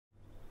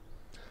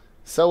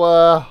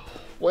So,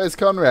 where's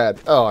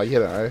Conrad? Oh, you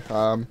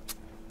know,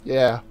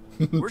 yeah.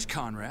 Where's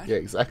Conrad? Yeah,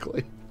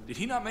 exactly. Did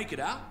he not make it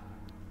out?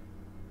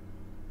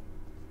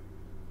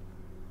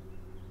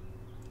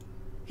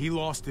 He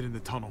lost it in the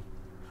tunnel.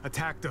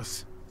 Attacked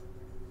us.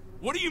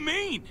 What do you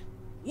mean?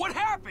 What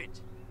happened?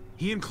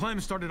 He and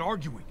Clem started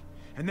arguing,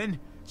 and then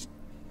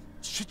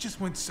shit just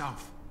went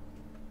south.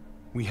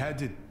 We had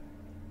to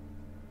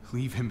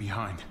leave him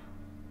behind.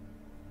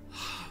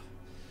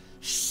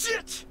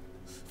 Shit!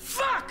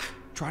 Fuck!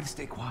 Try to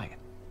stay quiet.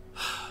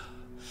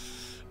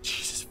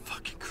 Jesus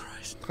fucking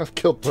Christ. I've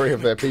killed 3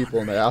 of their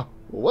people now.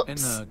 Whoops.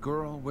 And the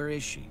girl, where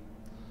is she?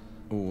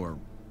 Or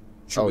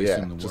should Oh we yeah,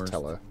 assume the just worst?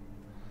 tell her.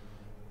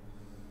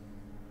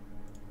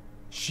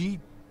 She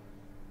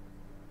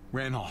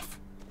ran off.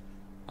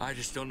 I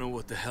just don't know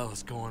what the hell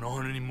is going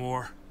on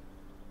anymore.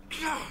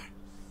 God,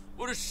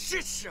 what a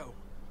shit show!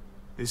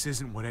 This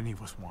isn't what any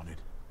of us wanted.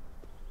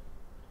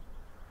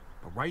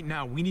 But right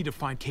now, we need to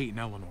find Kate and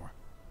Eleanor.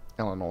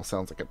 Eleanor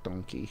sounds like a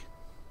donkey.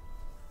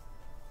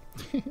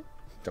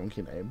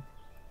 Donkey name.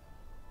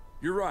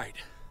 You're right.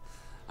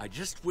 I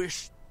just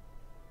wish...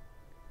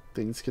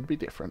 Things could be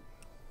different.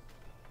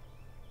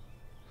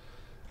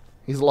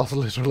 He's lost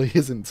literally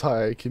his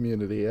entire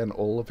community and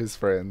all of his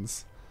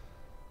friends.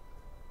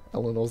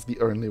 Eleanor's the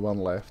only one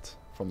left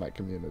from that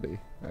community,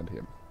 and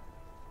him.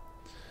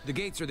 The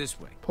gates are this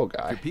way. Poor If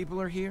guy. your people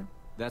are here,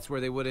 that's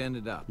where they would have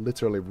ended up.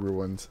 Literally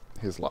ruined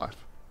his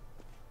life.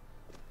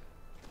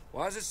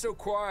 Why is it so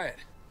quiet?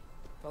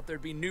 Thought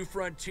there'd be New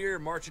Frontier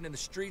marching in the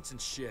streets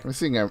and shit.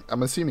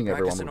 I'm assuming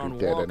everyone Practicing would on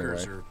be dead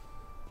walkers anyway. or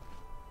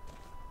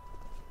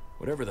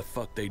whatever the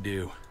fuck they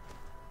do.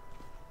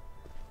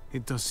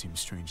 It does seem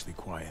strangely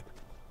quiet.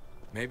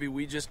 Maybe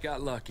we just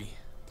got lucky.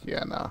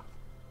 Yeah, nah.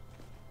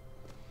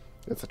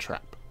 It's a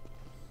trap.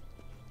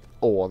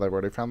 Or they've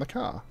already found the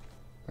car.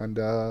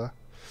 And,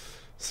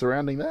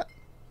 surrounding that,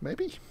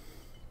 maybe?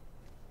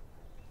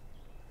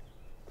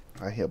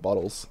 I hear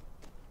bottles.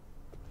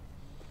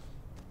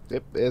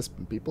 Yep, there's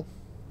some people.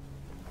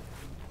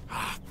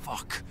 Ah,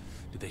 fuck.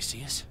 Did they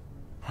see us?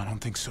 I don't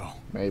think so.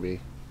 Maybe.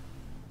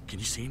 Can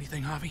you see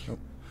anything, Javi? Nope.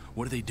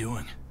 What are they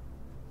doing?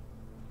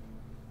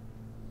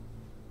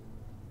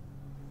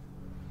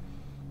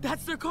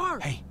 That's their car!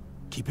 Hey,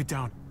 keep it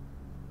down.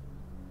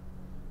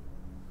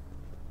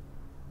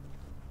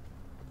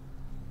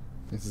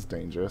 This is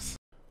dangerous.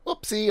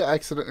 Whoopsie, I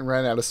accidentally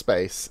ran out of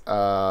space.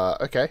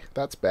 Okay,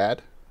 that's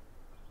bad.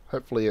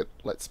 Hopefully it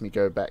lets me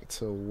go back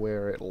to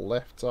where it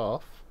left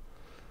off.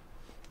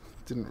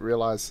 Didn't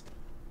realize...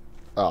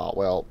 Oh,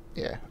 well,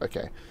 yeah,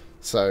 okay.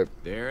 So,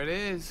 There it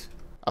is.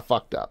 I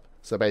fucked up.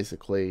 So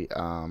basically,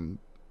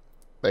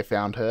 they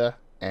found her,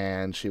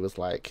 and she was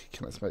like,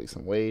 can I smoke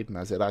some weed? And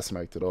I said, I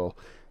smoked it all.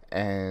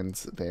 And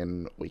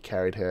then we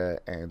carried her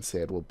and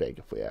said, we'll beg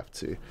if we have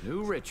to.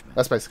 New Richmond.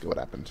 That's basically what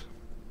happened.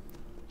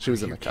 She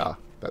was in the Here, car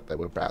that they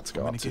were about to I'm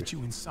go gonna up to. get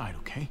you inside,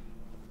 okay?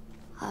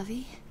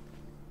 Javi,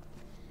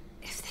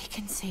 if they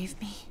can save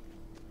me,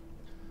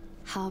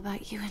 how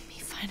about you and me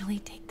finally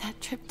take that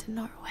trip to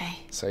Norway?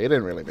 So you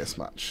didn't really miss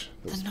much.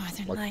 It The was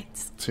Northern like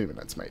Lights. 2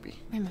 minutes maybe.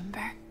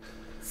 Remember?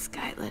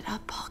 Sky lit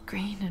up all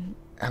green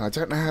And I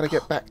don't know how to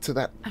get back to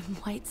that and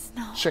white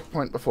snow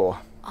checkpoint before.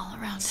 all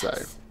around So,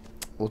 us.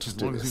 we'll just As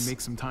do long as this. we make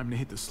some time to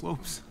hit the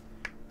slopes,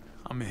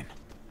 I'm in.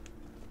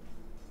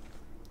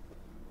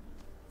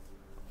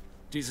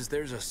 Jesus,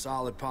 there's a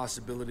solid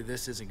possibility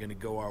this isn't gonna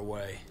go our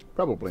way.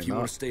 Probably If you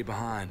want not. to stay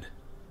behind,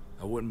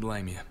 I wouldn't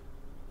blame you.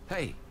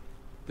 Hey,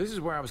 this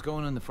is where I was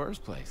going in the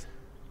first place.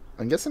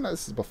 I'm guessing that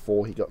this is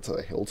before he got to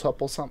the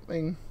hilltop or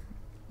something.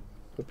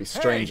 Would be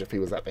strange Hey! if he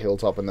was at the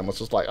hilltop and then was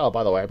just like, oh,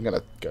 by the way, I'm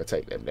gonna go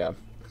take them down.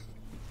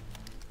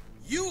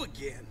 You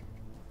again?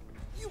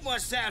 You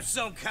must have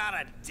some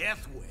kind of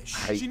death wish. I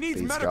hate She needs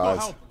these medical guys.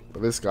 help.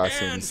 But this guy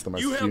And seems the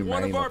most you have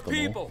one humane of our them all.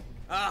 people.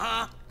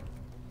 Uh-huh.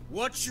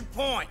 What's your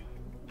point?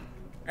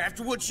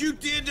 After what you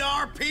did to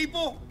our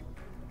people?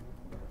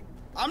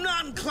 I'm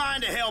not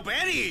inclined to help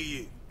any of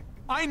you.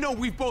 I know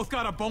we've both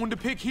got a bone to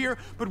pick here,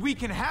 but we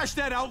can hash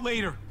that out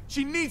later.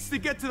 She needs to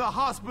get to the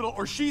hospital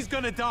or she's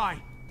gonna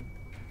die.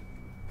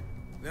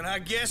 Then I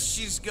guess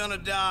she's gonna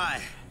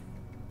die.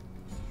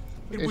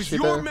 It Is was she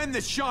your though? men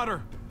that shot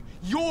her.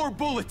 Your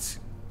bullets.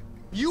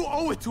 You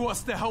owe it to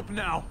us to help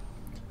now.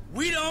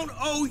 We don't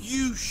owe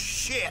you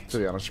shit. To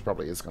be honest, she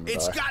probably is gonna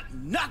It's die. got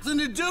nothing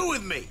to do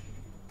with me.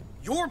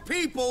 Your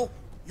people,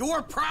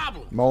 your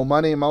problem. More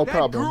money, more That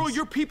problems. girl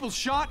your people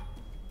shot,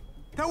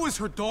 that was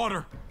her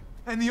daughter.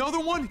 And the other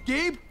one,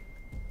 Gabe,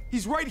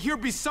 he's right here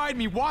beside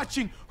me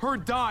watching her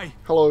die.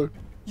 Hello.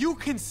 You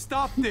can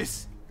stop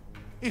this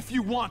if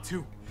you want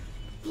to.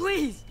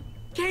 Please!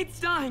 Kate's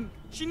dying!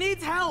 She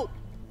needs help!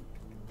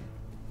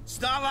 It's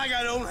not like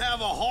I don't have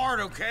a heart,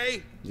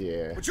 okay?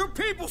 Yeah. But your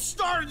people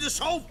started this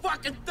whole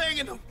fucking thing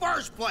in the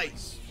first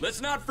place.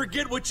 Let's not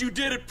forget what you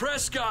did at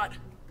Prescott.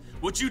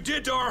 What you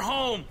did to our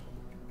home.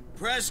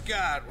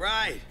 Prescott,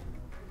 right?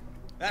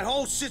 That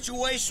whole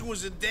situation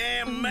was a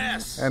damn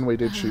mess. And we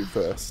did shoot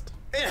first.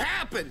 It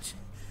happened.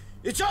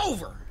 It's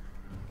over.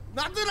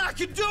 Nothing I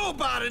can do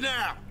about it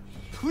now.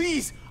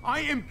 Please,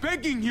 I am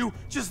begging you,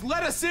 just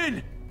let us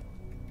in!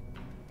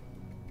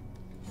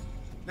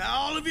 Now,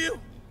 all of you,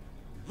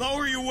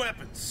 lower your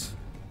weapons.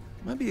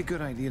 Might be a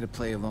good idea to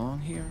play along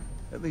here,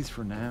 at least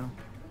for now.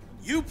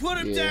 You put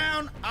him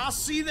down, I'll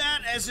see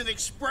that as an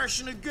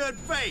expression of good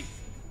faith.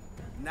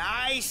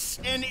 Nice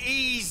and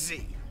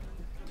easy.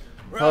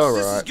 Or else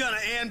this is gonna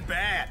end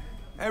bad.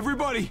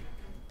 Everybody,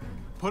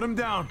 put him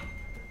down.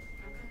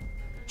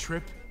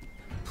 Trip,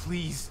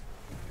 please.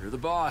 You're the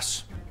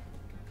boss.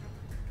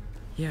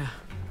 Yeah,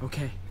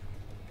 okay.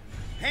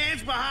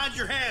 Hands behind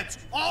your heads,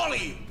 all of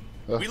you.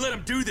 We let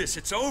him do this,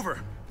 it's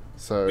over.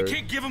 So We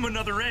can't give him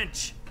another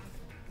inch.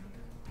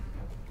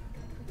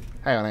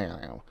 hang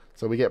on.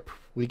 So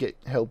we get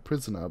held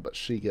prisoner, but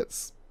she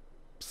gets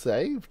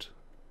saved?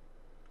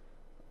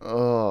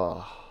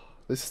 Oh,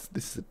 this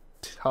is a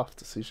tough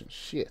decision.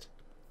 Shit.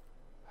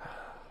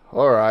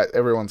 Alright,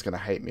 everyone's gonna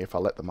hate me if I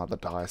let the mother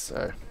die,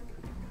 so...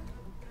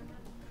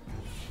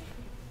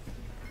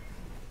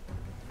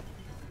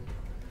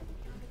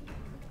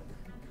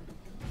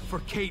 For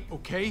Kate,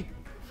 okay?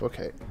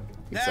 Okay,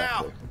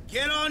 exactly. Now,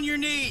 get on your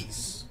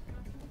knees.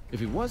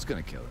 If he was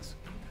gonna kill us,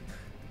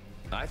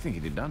 I think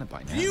he'd have done it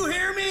by now. Do you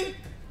hear me?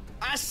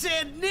 I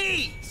said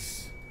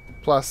knees.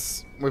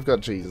 Plus, we've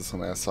got Jesus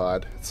on our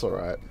side. It's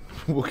alright.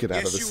 We'll get out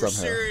of Guess this you were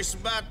somehow. serious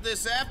about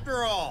this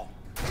after all.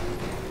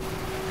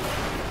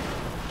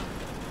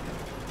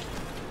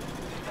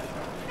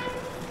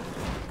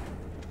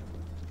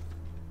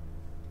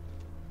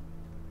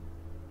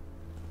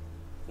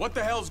 What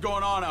the hell's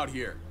going on out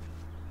here?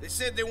 They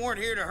said they weren't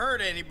here to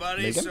hurt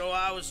anybody, Megan? so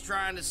I was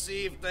trying to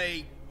see if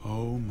they...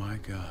 Oh my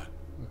god.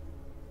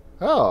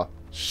 Oh,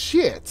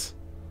 shit!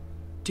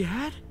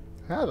 Dad?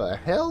 How the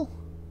hell?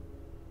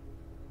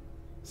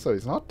 So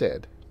he's not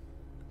dead.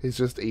 He's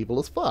just evil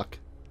as fuck.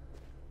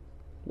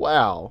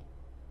 Wow.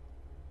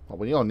 Well,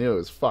 we all knew it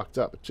was fucked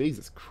up, but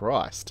Jesus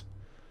Christ.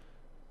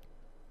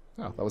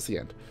 Oh, that was the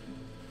end.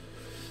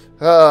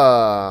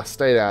 Ah,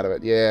 stayed out of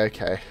it. Yeah,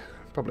 okay.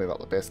 Probably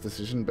not the best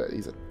decision, but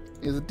he's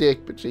a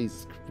dick, but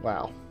Jesus,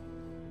 wow.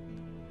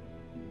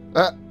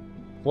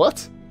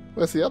 What?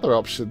 Where's the other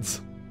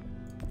options?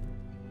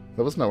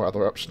 There was no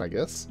other option, I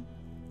guess.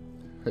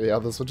 The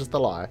others were just a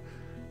lie.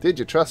 Did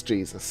you trust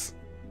Jesus?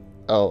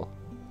 Oh.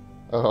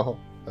 Oh,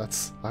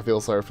 that's... I feel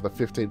sorry for the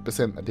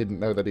 15% that didn't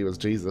know that he was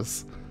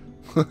Jesus.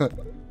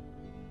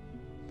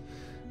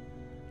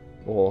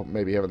 Or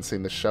maybe you haven't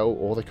seen the show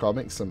or the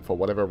comics and for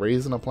whatever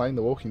reason are playing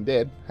The Walking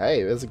Dead.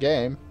 Hey, there's a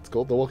game. It's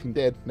called The Walking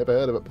Dead. Never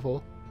heard of it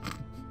before.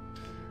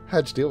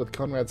 How'd you deal with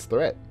Conrad's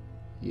threat?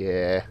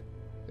 Yeah,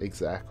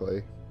 exactly.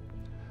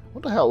 I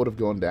wonder how it would have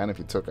gone down if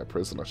you took her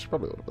prisoner. She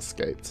probably would have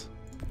escaped.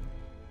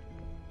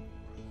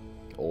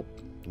 Or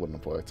wouldn't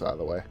have worked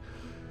either way.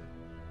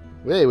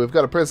 Hey, we've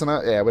got a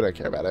prisoner. Yeah, we don't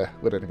care about her.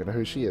 We don't even know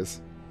who she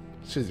is.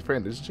 She's your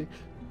friend, isn't she?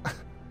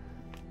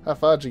 How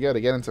far did you go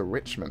to get into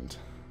Richmond?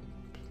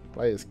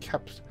 Players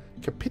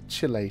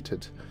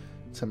capitulated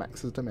to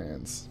Max's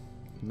demands.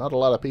 Not a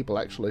lot of people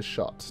actually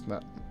shot.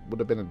 That would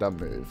have been a dumb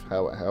move.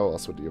 How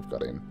else would you have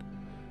got in?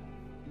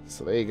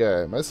 So there you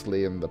go.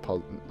 Mostly in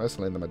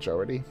the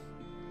majority.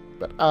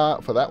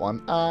 But for that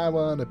one, I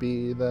wanna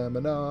be the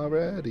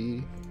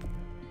minority.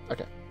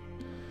 Okay,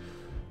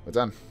 we're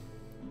done.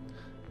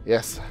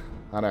 Yes,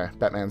 I know.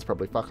 Batman's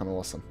probably fucking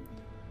awesome.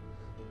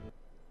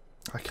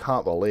 I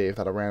can't believe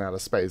that I ran out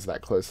of space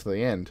that close to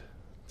the end.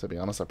 To be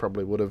honest, I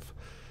probably would have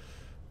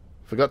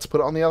forgot to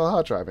put it on the other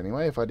hard drive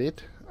anyway, if I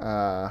did.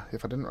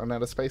 If I didn't run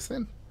out of space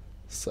then.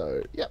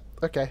 So, yep,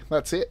 okay,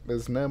 that's it.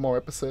 There's no more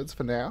episodes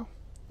for now.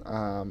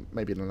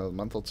 Maybe in another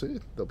month or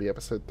two, there'll be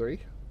episode 3.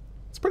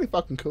 It's pretty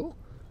fucking cool.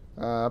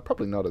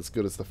 Probably not as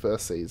good as the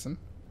first season.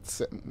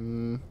 It's,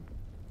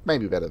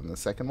 maybe better than the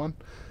second one.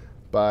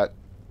 But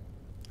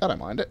I don't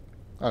mind it.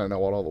 I don't know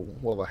what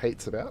all the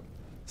hate's about.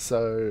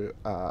 So,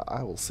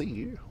 I will see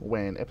you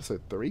when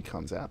episode 3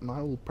 comes out, and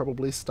I will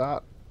probably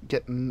start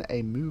getting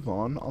a move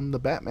on the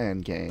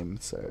Batman game.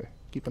 So,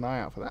 keep an eye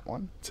out for that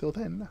one. Till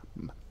then,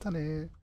 matane.